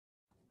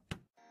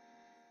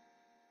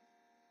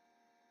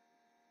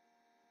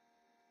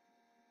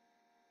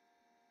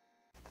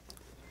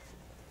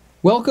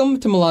Welcome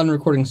to Milan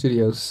Recording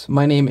Studios.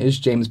 My name is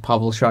James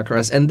Pavel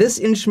Chakras, and this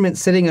instrument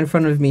sitting in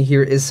front of me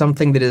here is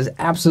something that is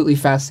absolutely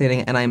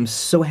fascinating, and I'm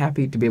so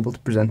happy to be able to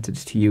present it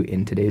to you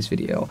in today's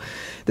video.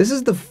 This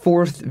is the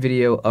fourth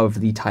video of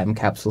the Time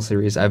Capsule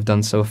series I've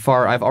done so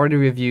far. I've already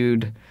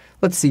reviewed,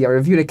 I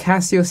reviewed a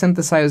Casio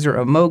synthesizer,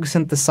 a Moog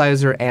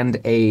synthesizer,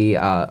 and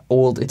a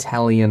old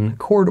Italian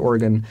chord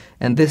organ,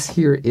 and this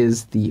here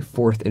is the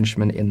fourth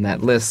instrument in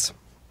that list.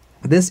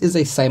 This is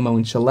a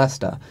Simone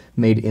Celesta,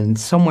 made in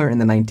somewhere in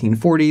the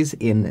 1940s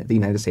in the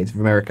United States of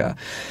America.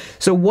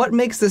 So what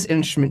makes this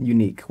instrument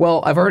unique?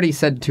 Well, I've already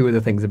said two of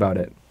the things about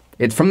it.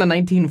 It's from the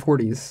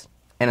 1940s,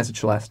 and it's a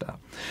Celesta.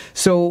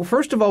 So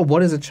first of all,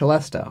 what is a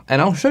Celesta?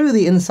 And I'll show you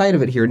the inside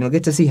of it here, and you'll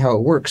get to see how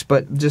it works,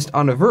 but just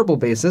on a verbal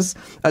basis,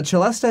 a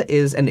Celesta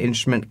is an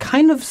instrument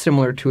kind of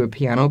similar to a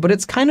piano, but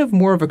it's kind of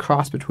more of a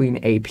cross between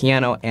a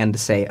piano and,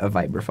 say, a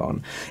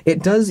vibraphone.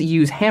 It does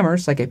use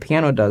hammers like a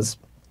piano does,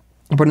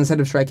 but instead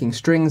of striking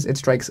strings, it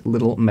strikes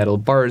little metal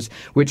bars,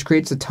 which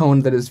creates a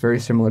tone that is very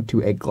similar to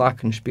a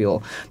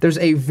glockenspiel. There's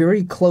a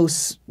very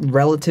close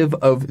relative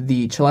of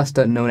the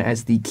Celesta known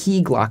as the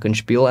key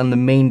glockenspiel, and the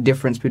main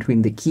difference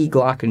between the key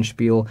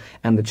glockenspiel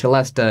and the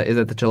Celesta is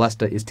that the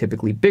Celesta is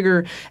typically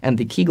bigger, and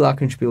the key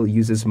glockenspiel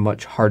uses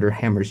much harder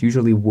hammers,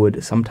 usually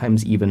wood,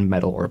 sometimes even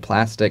metal or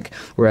plastic,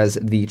 whereas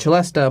the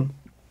Celesta,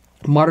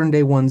 modern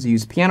day ones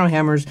use piano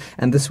hammers,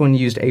 and this one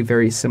used a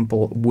very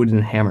simple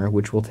wooden hammer,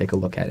 which we'll take a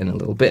look at in a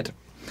little bit.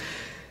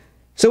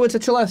 So it's a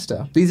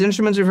Celesta. These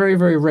instruments are very,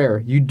 very rare.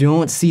 You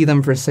don't see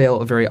them for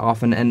sale very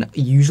often, and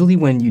usually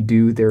when you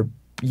do, they're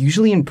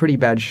usually in pretty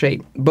bad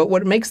shape. But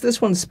what makes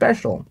this one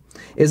special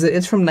is that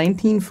it's from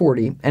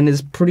 1940 and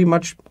is pretty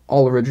much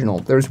all original.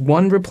 There's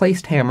one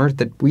replaced hammer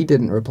that we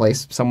didn't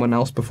replace, someone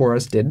else before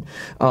us did.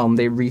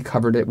 They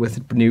recovered it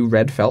with new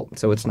red felt,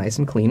 so it's nice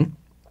and clean.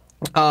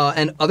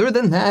 And other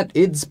than that,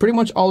 it's pretty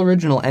much all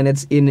original, and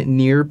it's in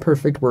near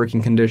perfect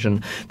working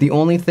condition. The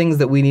only things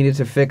that we needed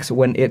to fix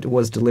when it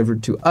was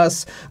delivered to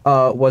us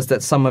was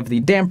that some of the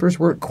dampers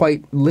weren't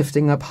quite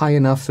lifting up high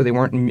enough, so they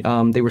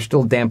weren't. They were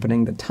still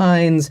dampening the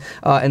tines,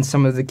 and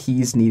some of the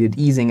keys needed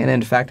easing. And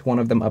in fact, one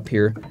of them up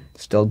here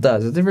still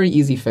does. It's a very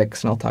easy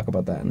fix, and I'll talk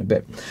about that in a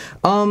bit.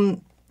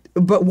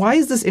 But why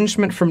is this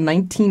instrument from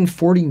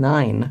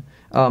 1949?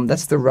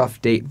 That's the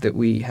rough date that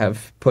we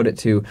have put it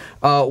to.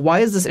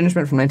 Why is this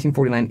instrument from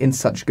 1949 in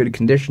such good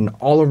condition,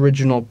 all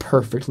original,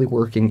 perfectly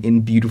working,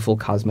 in beautiful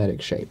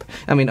cosmetic shape?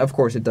 I mean, of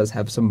course, it does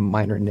have some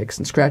minor nicks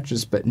and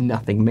scratches, but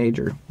nothing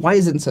major. Why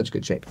is it in such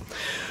good shape?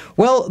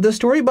 Well, the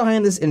story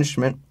behind this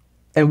instrument,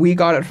 and we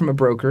got it from a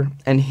broker,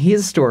 and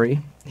his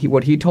story,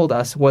 what he told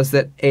us, was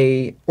that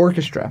a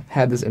orchestra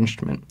had this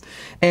instrument.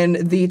 And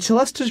the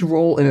Celesta's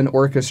role in an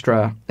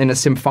orchestra, in a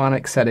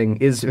symphonic setting,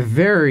 is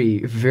very,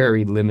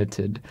 very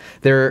limited.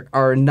 There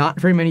are not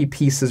very many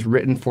pieces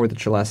written for the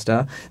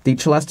Celesta. The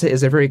Celesta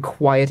is a very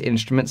quiet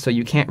instrument, so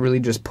you can't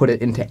really just put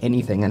it into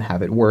anything and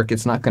have it work.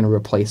 It's not going to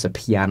replace a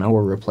piano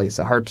or replace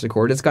a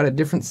harpsichord. It's got a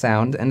different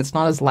sound, and it's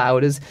not as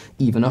loud as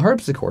even a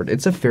harpsichord.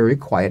 It's a very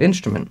quiet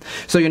instrument.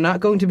 So you're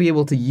not going to be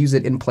able to use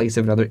it in place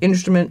of another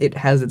instrument. It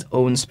has its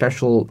own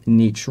special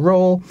niche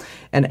role,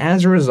 and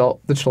as a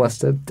result, the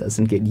Celesta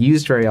doesn't get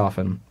used very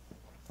often.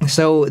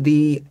 So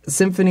the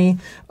symphony,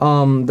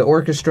 the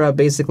orchestra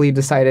basically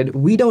decided,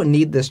 we don't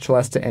need this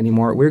Celesta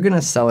anymore, we're going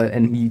to sell it,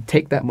 and you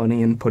take that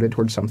money and put it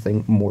towards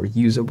something more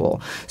usable.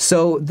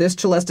 So this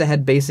Celesta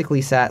had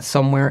basically sat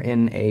somewhere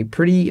in a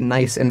pretty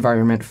nice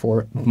environment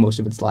for most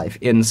of its life,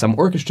 in some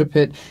orchestra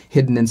pit,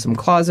 hidden in some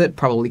closet,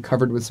 probably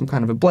covered with some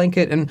kind of a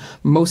blanket, and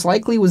most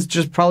likely was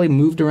just probably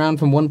moved around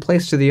from one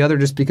place to the other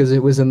just because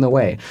it was in the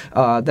way.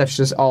 That's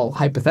just all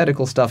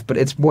hypothetical stuff, but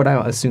it's what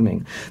I'm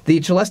assuming. The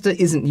Celesta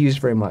isn't used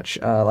very much.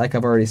 Like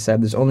I've already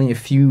said, there's only a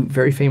few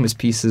very famous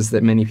pieces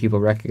that many people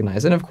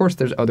recognize. And of course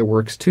there's other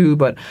works too,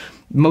 but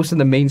most of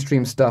the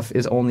mainstream stuff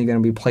is only going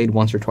to be played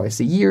once or twice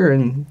a year,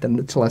 and then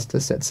the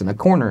Celesta sits in a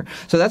corner.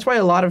 So that's why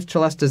a lot of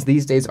Celestas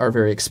these days are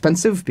very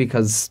expensive,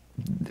 because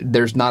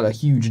there's not a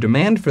huge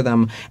demand for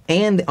them,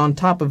 and on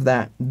top of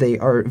that, they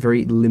are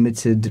very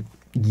limited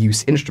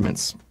use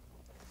instruments.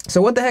 So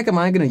what the heck am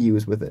I going to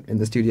use with it in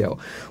the studio?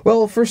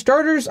 Well, for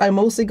starters, I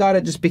mostly got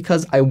it just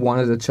because I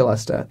wanted a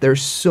Celesta. They're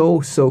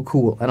so, so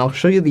cool, and I'll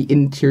show you the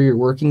interior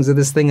workings of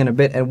this thing in a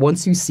bit, and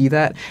once you see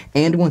that,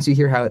 and once you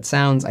hear how it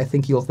sounds, I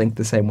think you'll think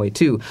the same way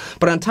too.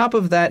 But on top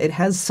of that, it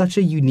has such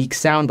a unique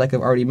sound, like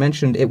I've already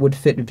mentioned, it would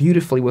fit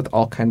beautifully with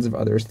all kinds of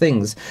other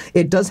things.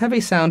 It does have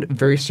a sound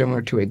very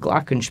similar to a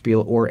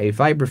glockenspiel or a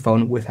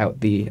vibraphone without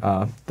the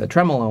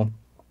tremolo.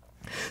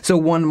 So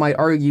one might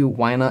argue,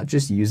 why not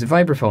just use a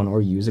vibraphone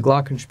or use a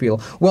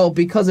glockenspiel? Well,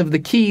 because of the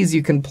keys,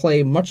 you can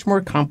play much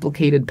more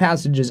complicated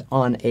passages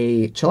on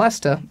a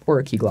Celesta or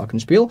a key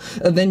glockenspiel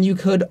than you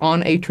could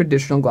on a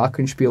traditional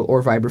glockenspiel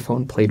or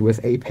vibraphone played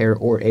with a pair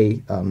or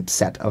a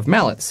set of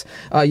mallets.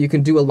 You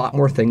can do a lot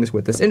more things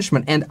with this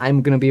instrument, and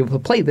I'm going to be able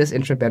to play this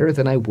instrument better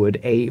than I would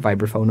a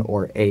vibraphone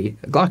or a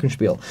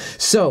glockenspiel.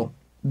 So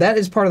that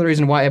is part of the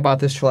reason why I bought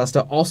this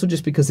Celesta, also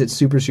just because it's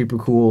super, super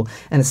cool,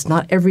 and it's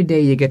not every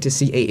day you get to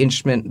see an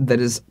instrument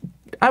that is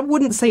I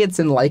wouldn't say it's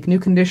in like new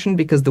condition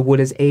because the wood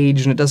is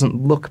aged and it doesn't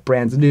look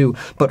brand new,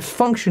 but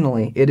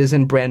functionally it is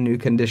in brand new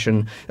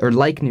condition, or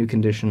like new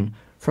condition,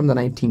 from the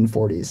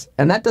 1940s.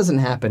 And that doesn't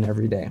happen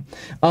every day.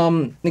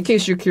 In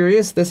case you're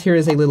curious, this here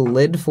is a little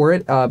lid for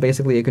it.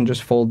 Basically, it can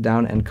just fold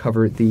down and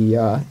cover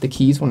the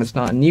keys when it's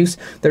not in use.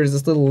 There's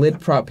this little lid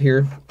prop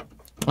here,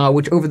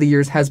 which over the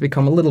years has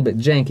become a little bit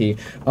janky.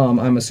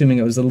 I'm assuming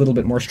it was a little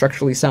bit more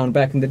structurally sound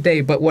back in the day,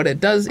 but what it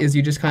does is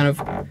you just kind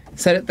of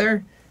set it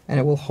there, and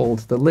it will hold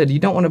the lid. You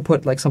don't want to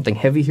put like something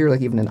heavy here,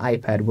 like even an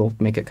iPad will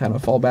make it kind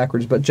of fall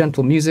backwards, but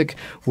gentle music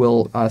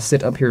will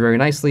sit up here very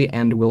nicely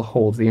and will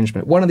hold the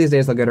instrument. One of these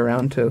days I'll get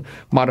around to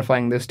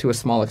modifying this to a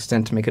small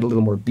extent to make it a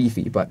little more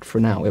beefy, but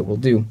for now it will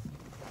do.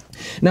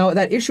 Now,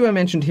 that issue I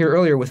mentioned here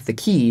earlier with the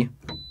key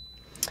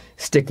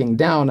sticking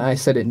down, I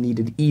said it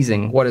needed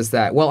easing. What is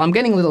that? Well, I'm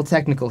getting a little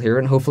technical here,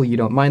 and hopefully you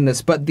don't mind this,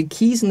 but the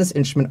keys in this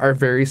instrument are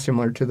very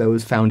similar to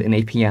those found in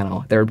a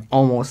piano. They're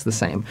almost the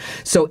same.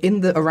 So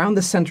around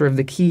the center of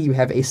the key, you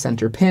have a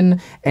center pin,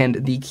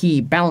 and the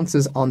key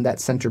balances on that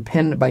center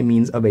pin by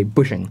means of a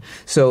bushing.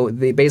 So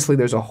basically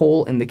there's a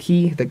hole in the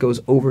key that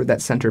goes over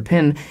that center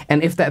pin,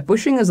 and if that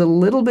bushing is a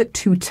little bit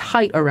too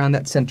tight around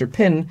that center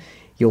pin,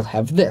 you'll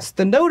have this.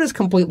 The note is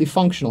completely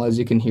functional, as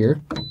you can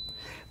hear.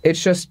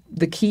 It's just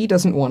the key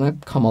doesn't want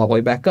to come all the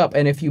way back up.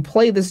 And if you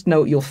play this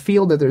note, you'll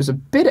feel that there's a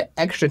bit of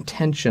extra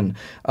tension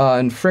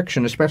and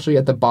friction, especially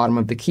at the bottom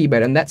of the key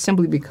bed. And that's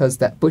simply because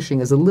that bushing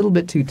is a little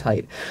bit too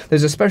tight.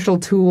 There's a special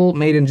tool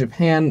made in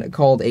Japan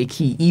called a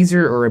key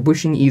easer, or a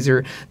bushing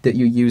easer, that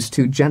you use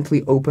to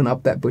gently open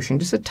up that bushing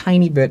just a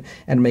tiny bit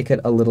and make it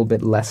a little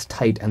bit less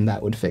tight, and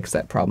that would fix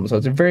that problem. So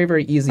it's a very,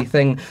 very easy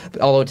thing,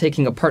 although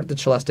taking apart the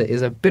Celesta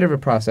is a bit of a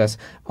process.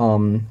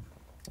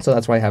 So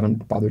that's why I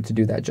haven't bothered to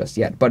do that just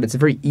yet. But it's a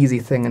very easy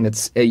thing, and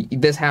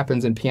this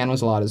happens in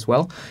pianos a lot as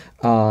well.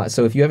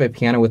 So if you have a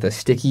piano with a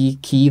sticky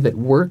key that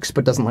works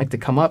but doesn't like to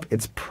come up,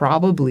 it's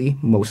probably,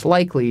 most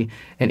likely,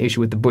 an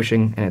issue with the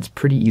bushing, and it's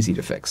pretty easy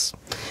to fix.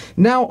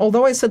 Now,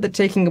 although I said that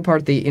taking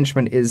apart the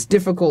instrument is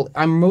difficult,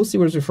 I mostly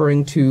was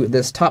referring to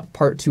this top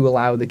part to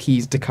allow the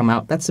keys to come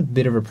out. That's a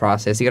bit of a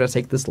process. You gotta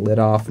take this lid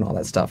off and all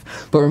that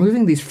stuff. But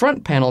removing these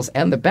front panels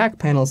and the back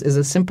panels is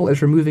as simple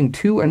as removing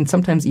 2 and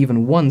sometimes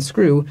even 1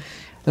 screw,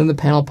 then the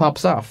panel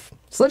pops off.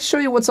 So let's show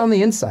you what's on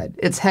the inside.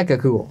 It's hecka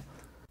cool.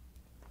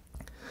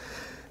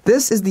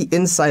 This is the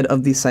inside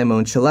of the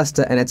Simone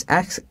Celesta, and it's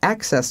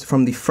accessed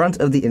from the front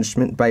of the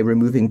instrument by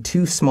removing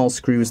 2 small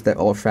screws that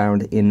are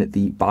found in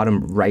the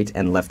bottom right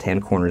and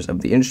left-hand corners of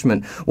the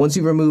instrument. Once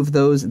you remove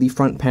those, the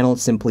front panel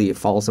simply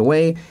falls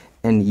away,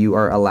 and you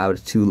are allowed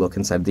to look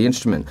inside the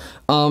instrument.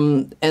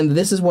 And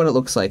this is what it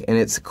looks like, and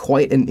it's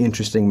quite an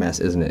interesting mess,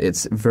 isn't it?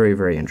 It's very,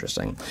 very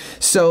interesting.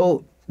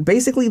 So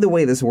basically, the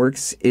way this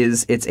works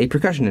is it's a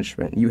percussion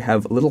instrument. You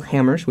have little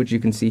hammers, which you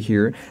can see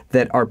here,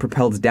 that are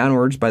propelled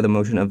downwards by the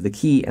motion of the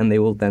key, and they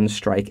will then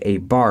strike a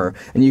bar.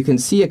 And you can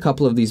see a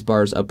couple of these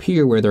bars up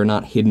here where they're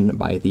not hidden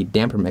by the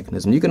damper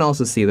mechanism. You can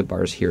also see the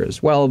bars here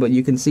as well, but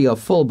you can see a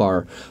full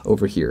bar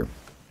over here.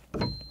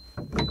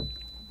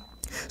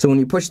 So when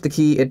you push the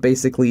key, it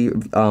basically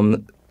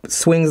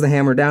swings the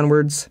hammer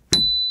downwards.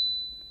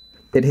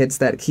 It hits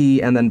that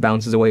key and then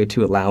bounces away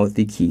to allow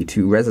the key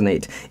to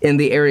resonate. In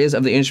the areas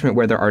of the instrument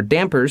where there are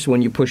dampers,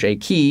 when you push a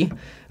key,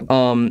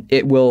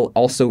 it will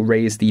also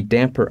raise the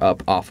damper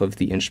up off of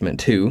the instrument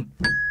too.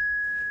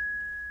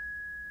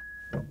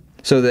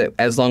 So that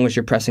as long as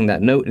you're pressing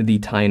that note, the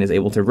tine is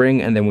able to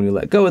ring, and then when you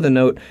let go of the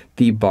note,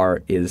 the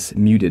bar is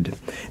muted.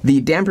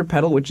 The damper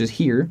pedal, which is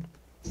here,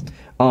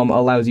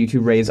 allows you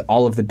to raise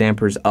all of the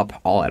dampers up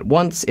all at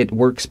once. It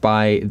works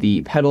by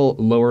the pedal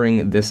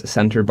lowering this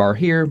center bar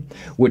here,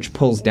 which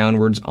pulls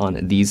downwards on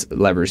these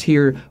levers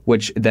here,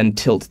 which then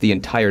tilt the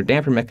entire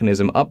damper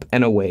mechanism up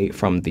and away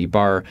from the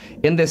bar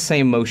in this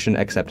same motion,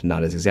 except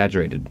not as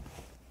exaggerated.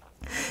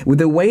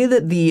 The way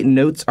that the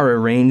notes are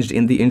arranged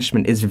in the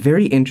instrument is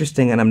very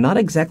interesting, and I'm not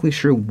exactly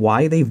sure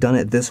why they've done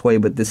it this way,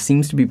 but this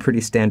seems to be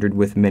pretty standard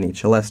with many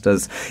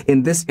Celestas.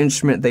 In this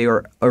instrument, they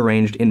are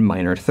arranged in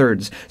minor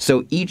thirds,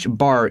 so each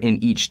bar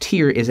in each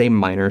tier is a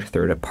minor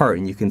third apart,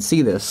 and you can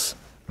see this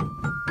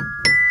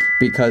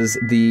because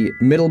the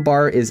middle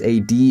bar is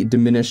a D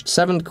diminished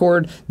 7th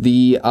chord,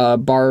 the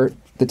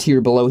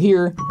tier below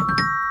here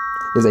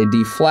is a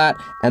D flat,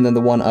 and then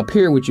the one up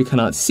here, which you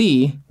cannot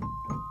see,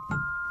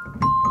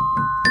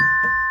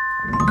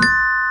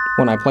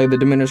 when I play the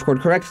diminished chord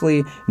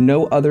correctly,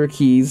 no other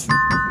keys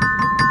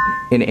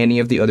in any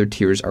of the other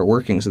tiers are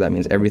working, so that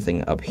means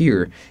everything up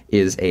here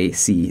is a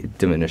C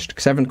diminished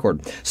 7th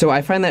chord. So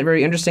I find that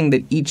very interesting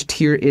that each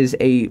tier is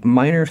a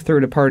minor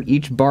third apart,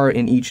 each bar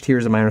in each tier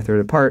is a minor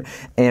third apart,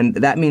 and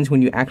that means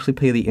when you actually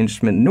play the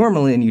instrument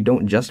normally and you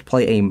don't just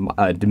play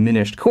a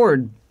diminished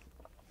chord,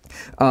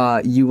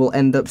 you will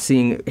end up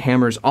seeing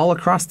hammers all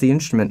across the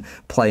instrument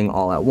playing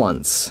all at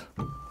once,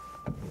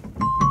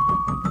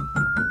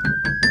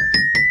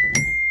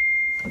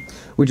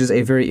 which is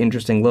a very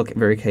interesting look,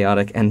 very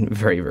chaotic, and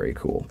very, very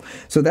cool.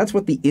 So that's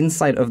what the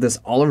inside of this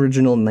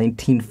all-original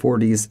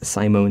 1940s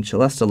Simone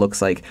Celesta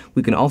looks like.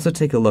 We can also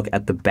take a look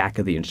at the back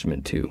of the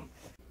instrument, too.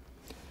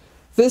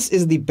 This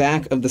is the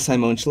back of the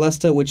Simone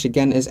Celesta, which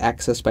again is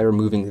accessed by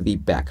removing the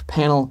back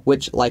panel,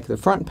 which, like the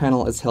front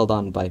panel, is held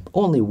on by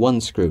only one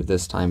screw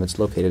this time. It's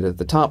located at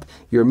the top.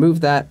 You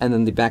remove that, and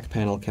then the back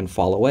panel can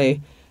fall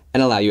away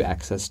and allow you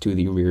access to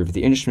the rear of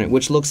the instrument,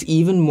 which looks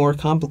even more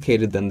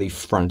complicated than the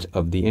front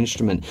of the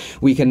instrument.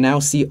 We can now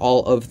see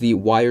all of the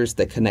wires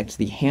that connect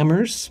the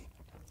hammers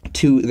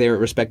to their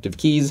respective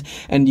keys,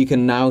 and you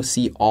can now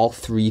see all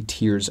three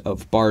tiers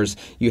of bars.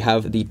 You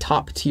have the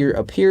top tier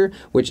up here,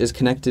 which is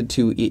connected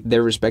to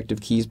their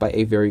respective keys by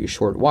a very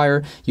short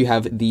wire. You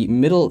have the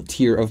middle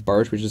tier of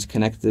bars, which is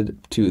connected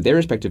to their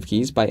respective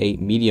keys by a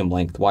medium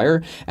length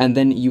wire, and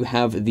then you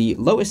have the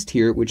lowest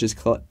tier, which is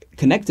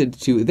connected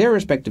to their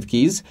respective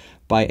keys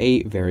by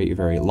a very,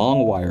 very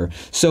long wire.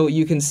 So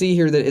you can see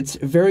here that it's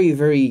very,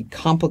 very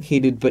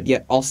complicated, but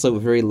yet also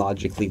very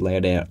logically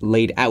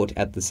laid out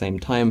at the same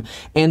time.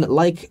 And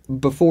like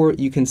before,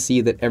 you can see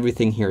that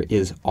everything here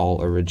is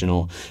all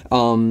original.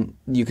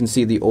 You can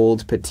see the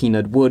old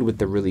patinaed wood with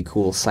the really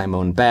cool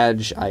Simone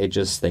badge. I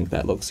just think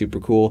that looks super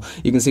cool.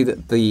 You can see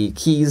that the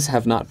keys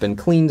have not been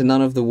cleaned.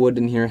 None of the wood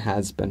in here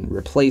has been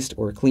replaced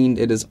or cleaned.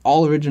 It is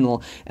all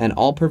original and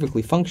all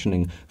perfectly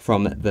functioning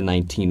from the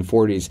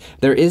 1940s.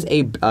 There is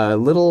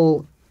a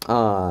little,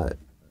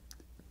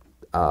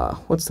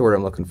 what's the word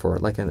I'm looking for?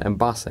 Like an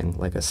embossing,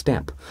 like a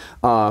stamp,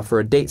 for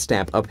a date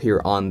stamp up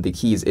here on the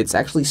keys. It's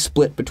actually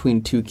split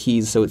between two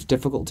keys, so it's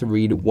difficult to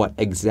read what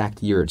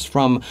exact year it's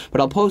from, but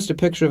I'll post a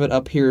picture of it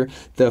up here.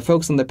 The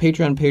folks on the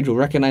Patreon page will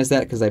recognize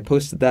that because I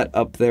posted that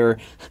up there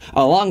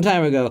a long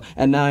time ago,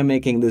 and now I'm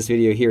making this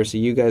video here, so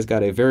you guys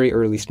got a very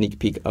early sneak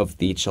peek of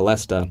the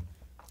Celesta.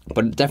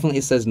 But it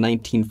definitely says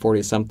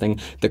 1940-something.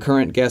 The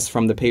current guess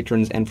from the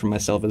patrons and from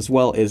myself as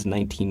well is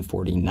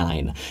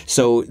 1949.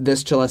 So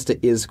this Celesta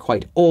is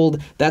quite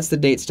old. That's the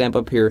date stamp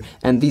up here.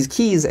 And these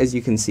keys, as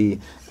you can see,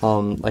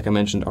 like I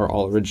mentioned, are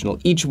all original.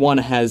 Each one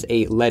has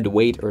a lead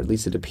weight, or at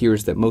least it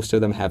appears that most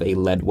of them have a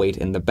lead weight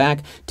in the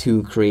back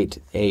to create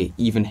a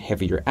even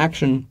heavier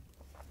action.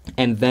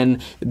 And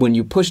then when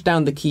you push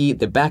down the key,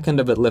 the back end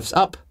of it lifts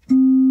up,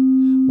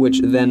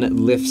 which then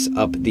lifts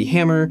up the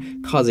hammer,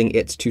 causing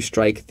it to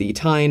strike the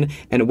tine.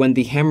 And when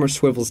the hammer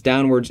swivels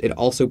downwards, it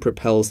also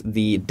propels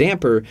the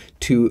damper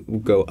to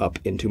go up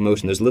into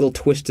motion. There's a little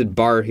twisted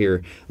bar here,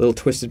 a little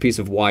twisted piece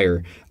of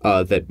wire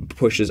that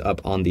pushes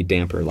up on the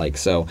damper like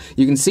so.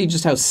 You can see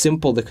just how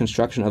simple the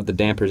construction of the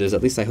dampers is,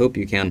 at least I hope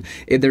you can.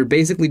 They're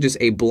basically just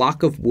a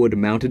block of wood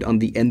mounted on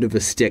the end of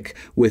a stick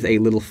with a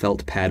little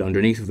felt pad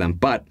underneath of them.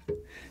 But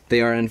they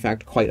are in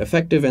fact quite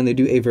effective, and they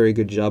do a very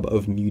good job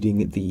of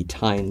muting the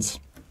tines.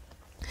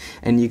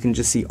 And you can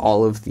just see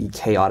all of the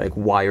chaotic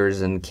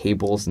wires and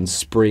cables and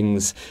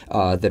springs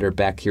that are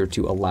back here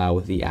to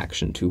allow the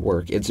action to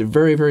work. It's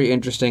very, very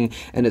interesting,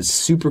 and it's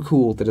super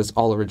cool that it's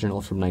all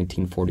original from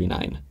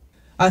 1949.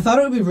 I thought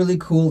it would be really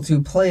cool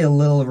to play a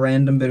little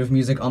random bit of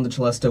music on the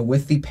Celesta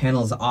with the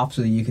panels off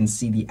so that you can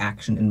see the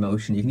action in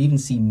motion. You can even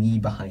see me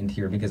behind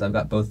here because I've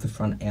got both the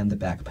front and the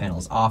back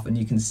panels off, and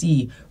you can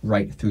see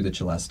right through the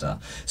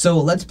Celesta. So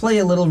let's play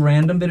a little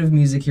random bit of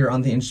music here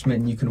on the instrument,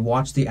 and you can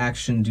watch the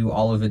action do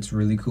all of its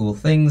really cool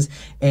things,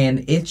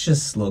 and it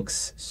just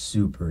looks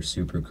super,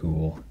 super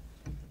cool.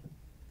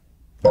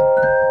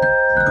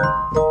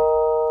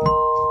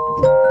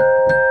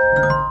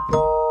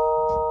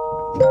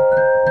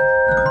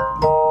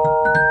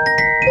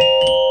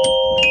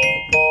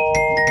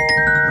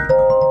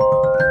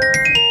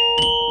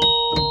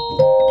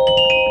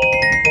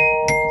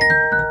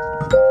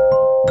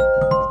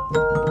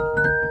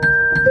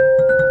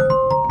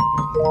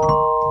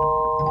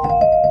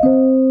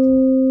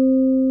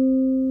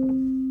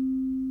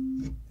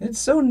 It's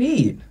so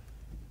neat.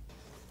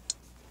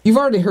 You've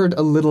already heard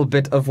a little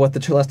bit of what the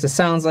Celesta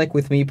sounds like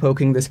with me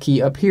poking this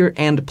key up here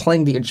and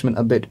playing the instrument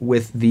a bit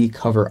with the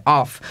cover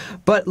off.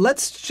 But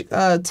let's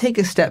take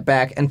a step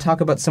back and talk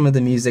about some of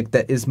the music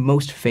that is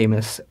most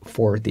famous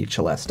for the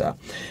Celesta.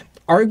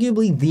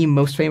 Arguably the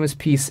most famous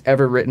piece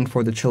ever written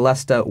for the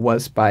Celesta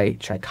was by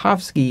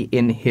Tchaikovsky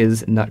in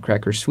his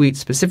Nutcracker Suite,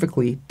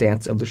 specifically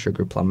Dance of the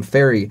Sugar Plum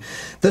Fairy.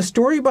 The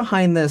story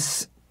behind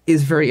this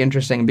is very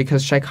interesting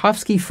because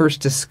Tchaikovsky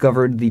first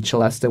discovered the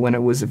Celesta when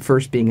it was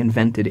first being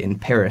invented in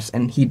Paris,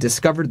 and he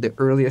discovered the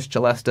earliest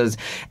Celestas,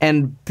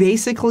 and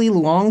basically,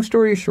 long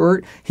story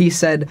short, he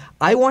said,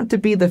 I want to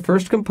be the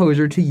first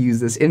composer to use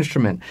this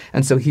instrument.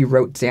 And so he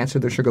wrote Dance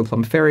of the Sugar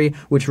Plum Fairy,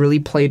 which really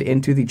played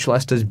into the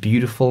Celesta's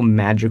beautiful,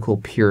 magical,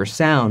 pure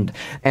sound.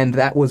 And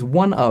that was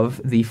one of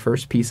the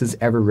first pieces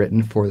ever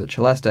written for the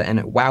Celesta, and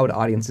it wowed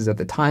audiences at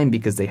the time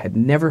because they had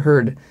never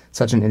heard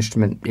such an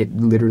instrument. It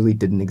literally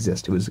didn't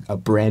exist. It was a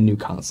brand new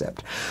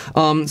concept.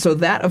 So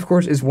that, of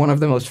course, is one of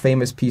the most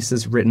famous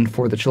pieces written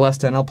for the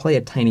Celesta, and I'll play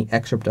a tiny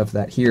excerpt of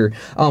that here.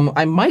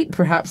 I might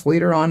perhaps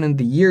later on in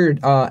the year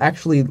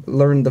actually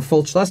learn the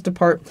full Celesta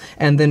part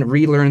and then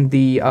relearn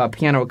the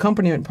piano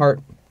accompaniment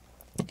part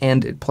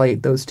and play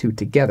those two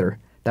together.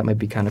 That might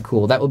be kind of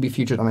cool. That will be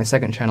featured on my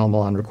second channel,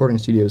 Milan Recording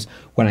Studios,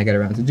 when I get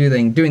around to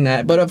doing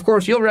that. But of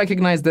course, you'll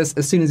recognize this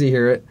as soon as you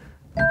hear it.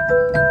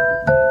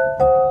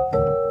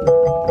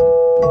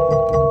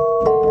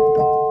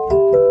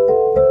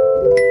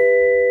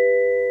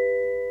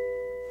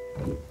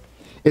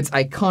 It's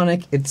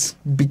iconic, it's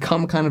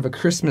become kind of a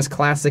Christmas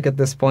classic at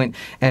this point,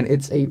 and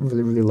it's a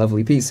really, really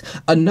lovely piece.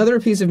 Another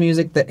piece of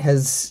music that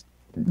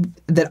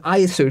I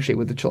associate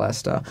with the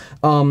Celesta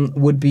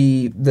would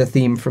be the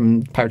theme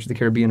from Pirates of the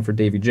Caribbean for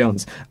Davy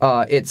Jones.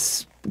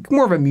 It's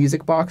more of a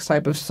music box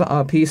type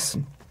of piece.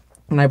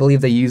 And I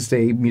believe they used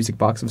a music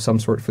box of some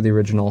sort for the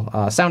original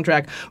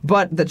soundtrack,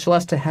 but the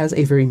Celesta has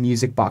a very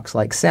music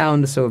box-like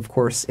sound, so of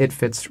course it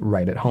fits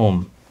right at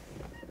home.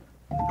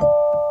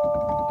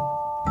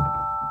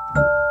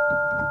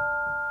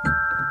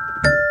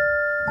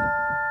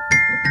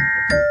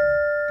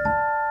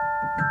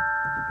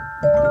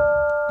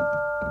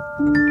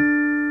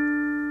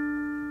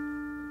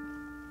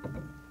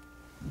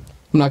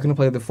 I'm not going to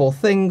play the full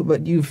thing,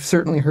 but you've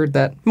certainly heard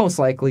that, most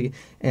likely,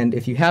 and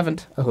if you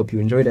haven't, I hope you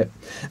enjoyed it.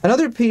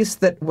 Another piece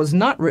that was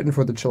not written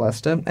for the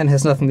Celesta, and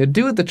has nothing to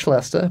do with the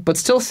Celesta, but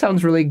still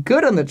sounds really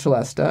good on the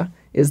Celesta,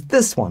 is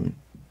this one.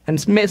 And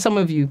some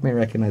of you may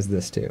recognize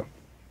this too.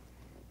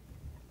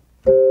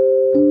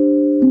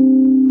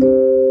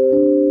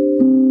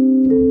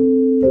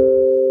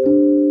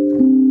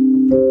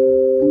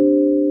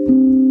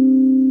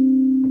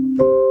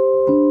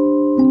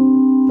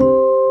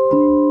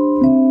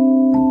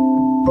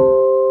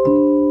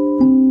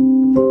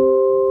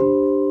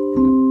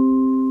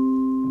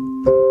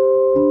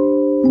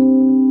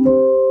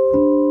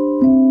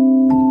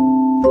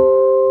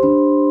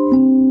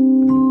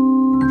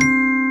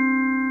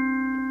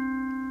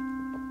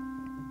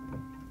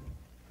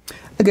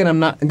 Again, I'm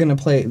not going to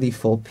play the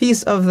full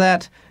piece of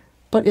that,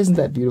 but isn't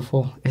that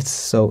beautiful? It's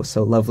so,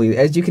 so lovely.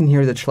 As you can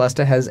hear, the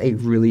Celesta has a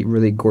really,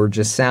 really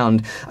gorgeous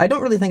sound. I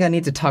don't really think I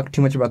need to talk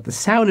too much about the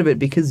sound of it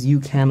because you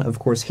can, of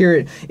course, hear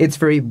it. It's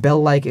very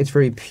bell-like, it's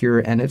very pure,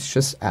 and it's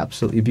just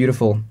absolutely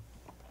beautiful.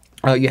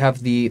 You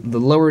have the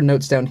lower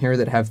notes down here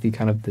that have the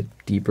kind of the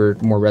deeper,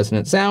 more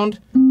resonant sound.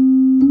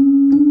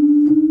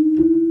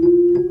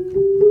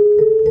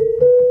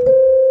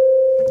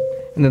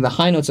 And then the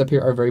high notes up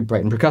here are very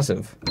bright and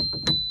percussive.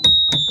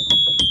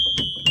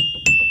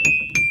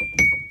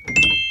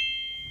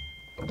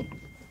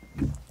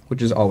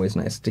 Which is always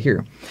nice to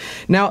hear.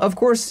 Now, of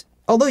course,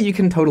 although you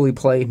can totally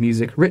play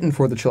music written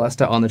for the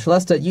Celesta on the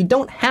Celesta, you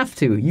don't have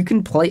to. You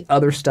can play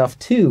other stuff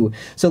too.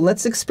 So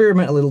let's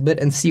experiment a little bit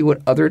and see what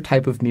other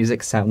type of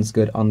music sounds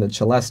good on the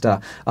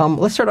Celesta.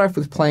 Let's start off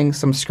with playing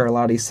some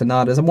Scarlatti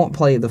sonatas. I won't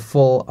play the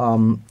full,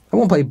 I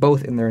won't play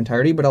both in their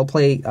entirety, but I'll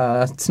play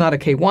Sonata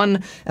K1,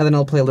 and then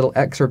I'll play a little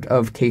excerpt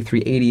of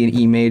K380 in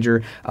E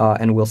major,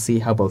 and we'll see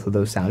how both of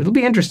those sound. It'll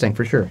be interesting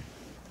for sure.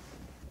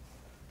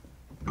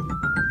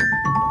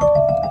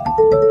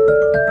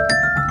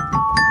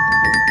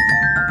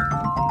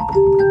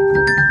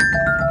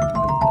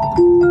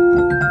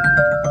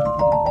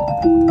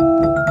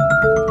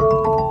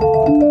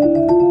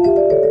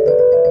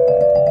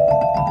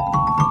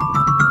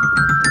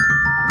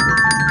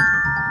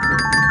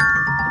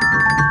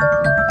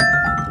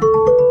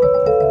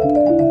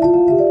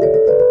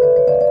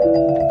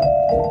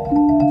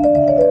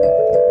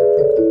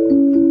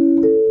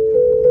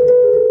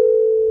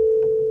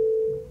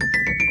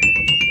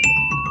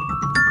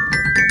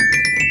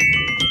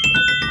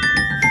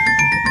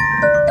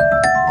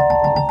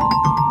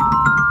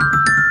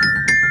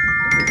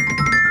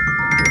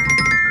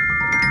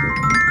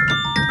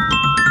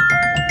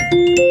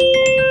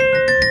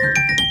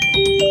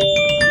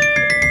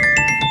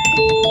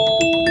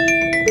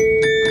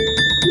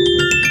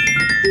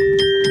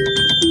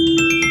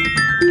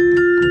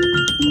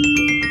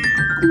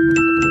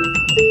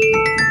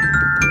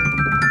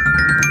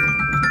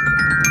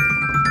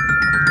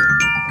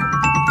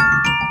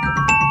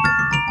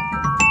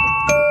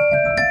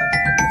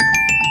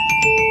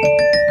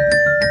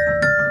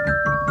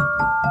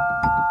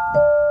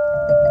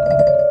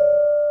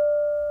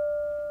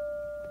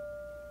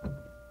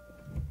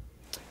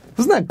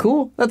 Isn't that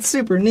cool? That's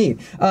super neat.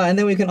 And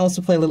then we can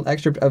also play a little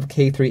excerpt of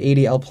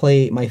K380. I'll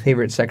play my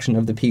favorite section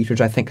of the piece,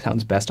 which I think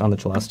sounds best on the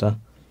Celesta.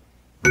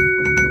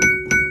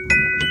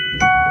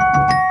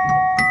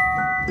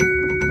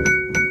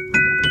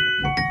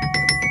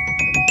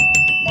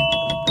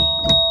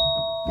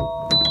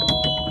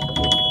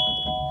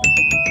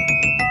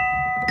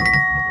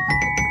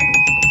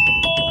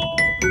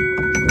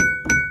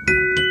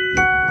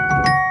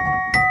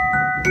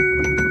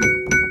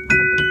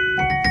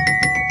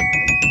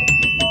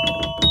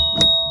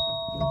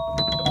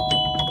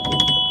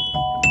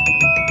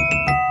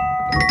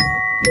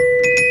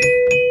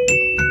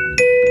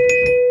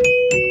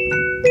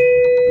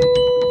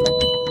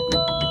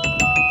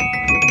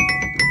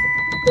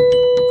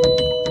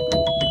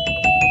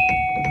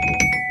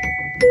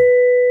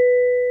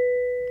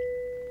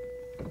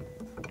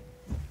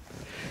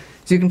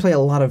 So you can play a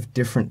lot of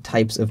different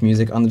types of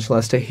music on the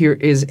Celesta. Here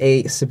is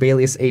a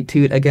Sibelius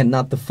Etude. Again,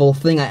 not the full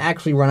thing. I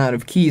actually run out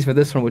of keys for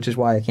this one, which is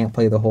why I can't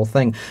play the whole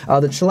thing.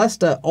 The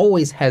Celesta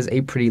always has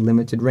a pretty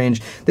limited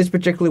range. This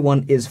particular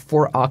one is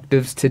 4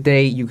 octaves.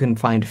 Today you can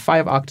find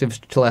 5 octave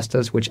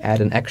Celestas, which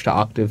add an extra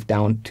octave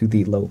down to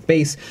the low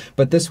bass.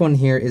 But this one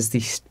here is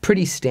the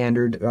pretty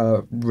standard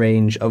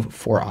range of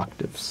 4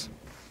 octaves.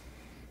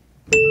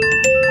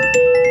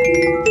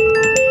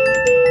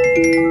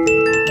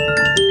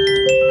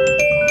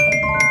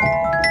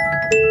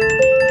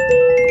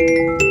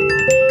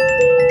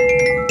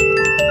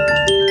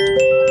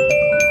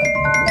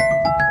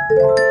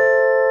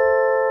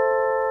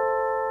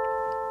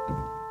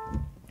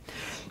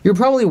 You're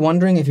probably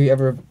wondering if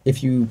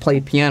you play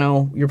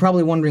piano, you're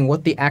probably wondering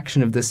what the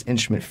action of this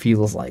instrument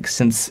feels like.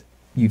 Since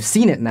you've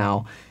seen it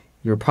now,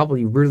 you're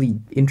probably really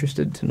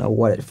interested to know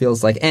what it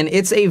feels like. And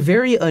it's a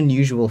very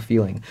unusual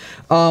feeling.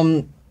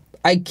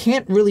 I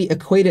can't really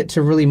equate it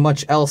to really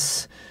much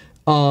else.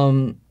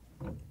 It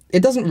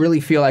doesn't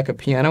really feel like a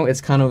piano.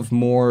 It's kind of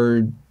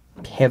more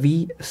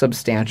heavy,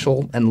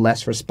 substantial, and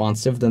less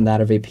responsive than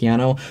that of a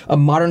piano. A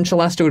modern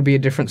Celesta would be a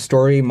different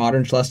story.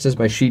 Modern Celestas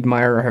by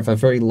Schiedmeier have a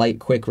very light,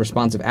 quick,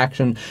 responsive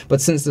action,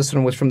 but since this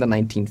one was from the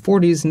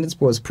 1940s and it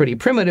was pretty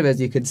primitive, as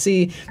you could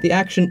see, the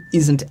action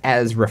isn't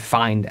as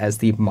refined as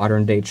the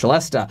modern-day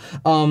Celesta.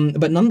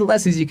 But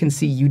nonetheless, as you can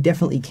see, you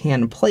definitely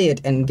can play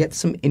it and get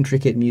some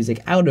intricate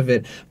music out of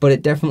it, but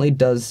it definitely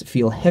does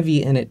feel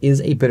heavy, and it is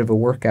a bit of a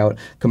workout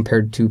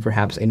compared to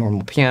perhaps a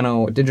normal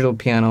piano, a digital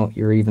piano,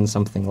 or even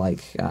something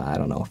like I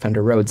don't know,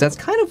 Fender Rhodes. That's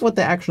kind of what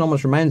the action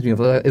almost reminds me of.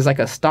 Is like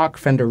a stock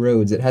Fender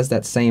Rhodes. It has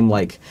that same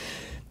it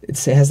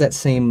has that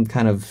same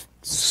kind of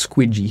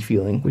squidgy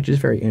feeling, which is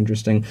very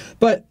interesting.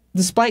 But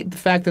despite the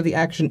fact that the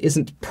action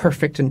isn't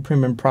perfect and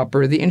prim and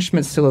proper, the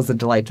instrument still is a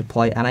delight to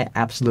play, and I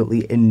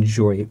absolutely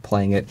enjoy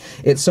playing it.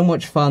 It's so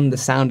much fun, the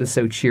sound is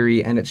so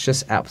cheery, and it's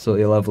just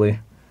absolutely lovely.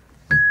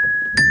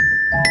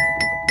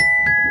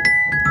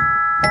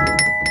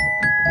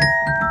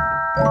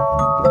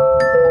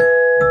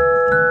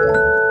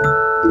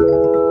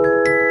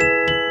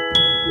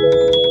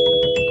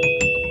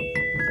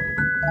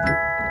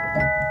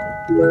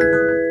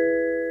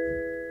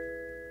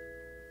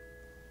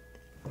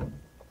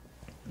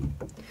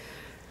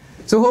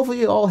 So hopefully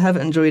you all have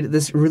enjoyed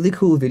this really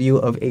cool video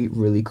of a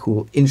really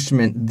cool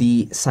instrument,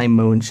 the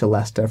Simone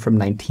Celesta from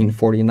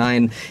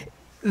 1949.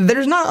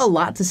 There's not a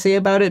lot to say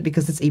about it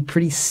because it's a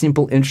pretty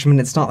simple instrument.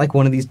 It's not like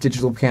one of these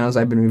digital pianos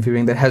I've been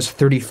reviewing that has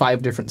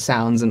 35 different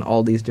sounds and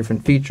all these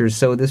different features,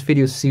 so this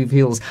video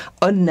feels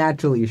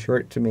unnaturally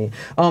short to me.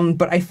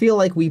 But I feel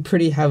like we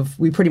pretty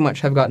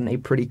much have gotten a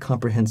pretty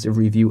comprehensive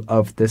review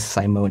of this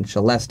Simone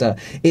Celesta.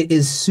 It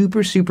is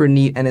super, super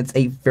neat, and it's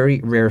a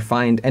very rare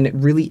find, and it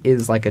really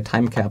is like a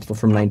time capsule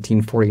from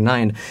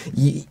 1949.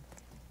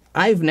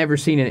 I've never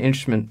seen an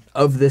instrument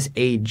of this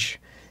age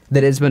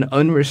that has been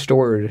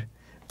unrestored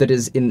that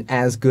is in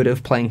as good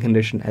of playing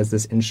condition as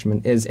this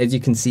instrument is. As you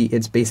can see,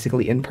 it's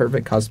basically in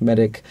perfect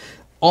cosmetic,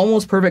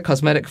 almost perfect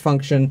cosmetic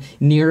function,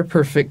 near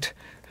perfect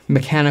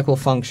mechanical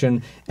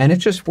function, and it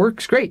just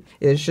works great.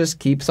 It just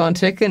keeps on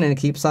ticking and it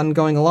keeps on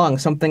going along.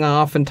 Something I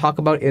often talk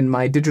about in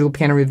my digital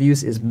piano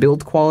reviews is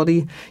build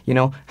quality. You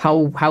know,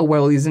 how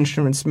well these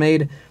instruments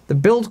made. The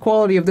build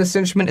quality of this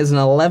instrument is an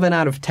 11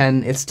 out of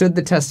 10. It stood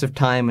the test of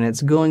time, and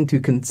it's going to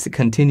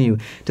continue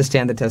to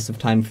stand the test of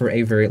time for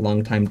a very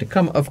long time to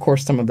come. Of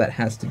course, some of that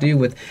has to do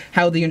with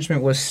how the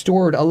instrument was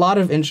stored. A lot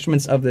of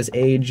instruments of this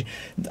age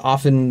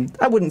often,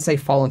 I wouldn't say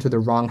fall into the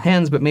wrong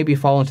hands, but maybe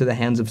fall into the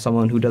hands of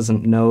someone who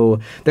doesn't know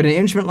that an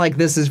instrument like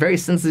this is very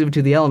sensitive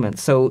to the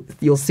elements. So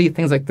you'll see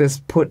things like this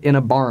put in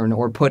a barn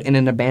or put in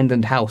an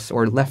abandoned house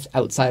or left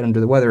outside under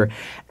the weather,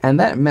 and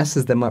that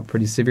messes them up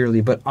pretty severely.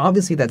 But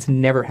obviously that's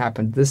never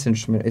happened to this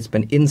instrument. It's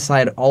been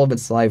inside all of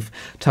its life,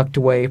 tucked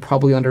away,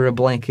 probably under a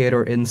blanket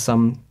or in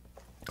some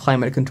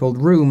climate-controlled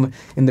room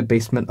in the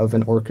basement of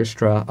an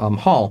orchestra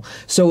hall.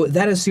 So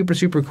that is super,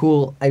 super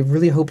cool. I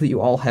really hope that you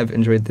all have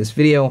enjoyed this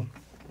video.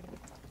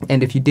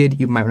 And if you did,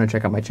 you might want to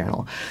check out my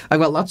channel. I've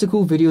got lots of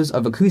cool videos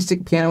of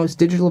acoustic pianos,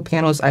 digital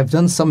pianos. I've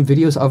done some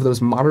videos of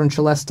those modern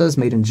Celestas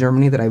made in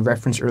Germany that I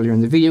referenced earlier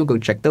in the video. Go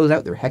check those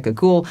out. They're hecka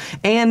cool.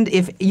 And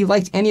if you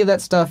liked any of that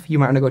stuff, you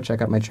might want to go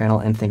check out my channel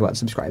and think about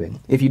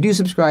subscribing. If you do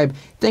subscribe,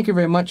 thank you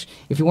very much.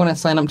 If you want to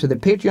sign up to the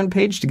Patreon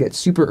page to get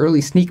super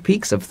early sneak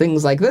peeks of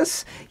things like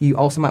this, you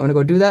also might want to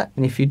go do that.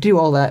 And if you do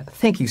all that,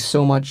 thank you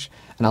so much,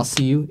 and I'll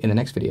see you in the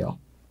next video.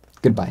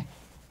 Goodbye.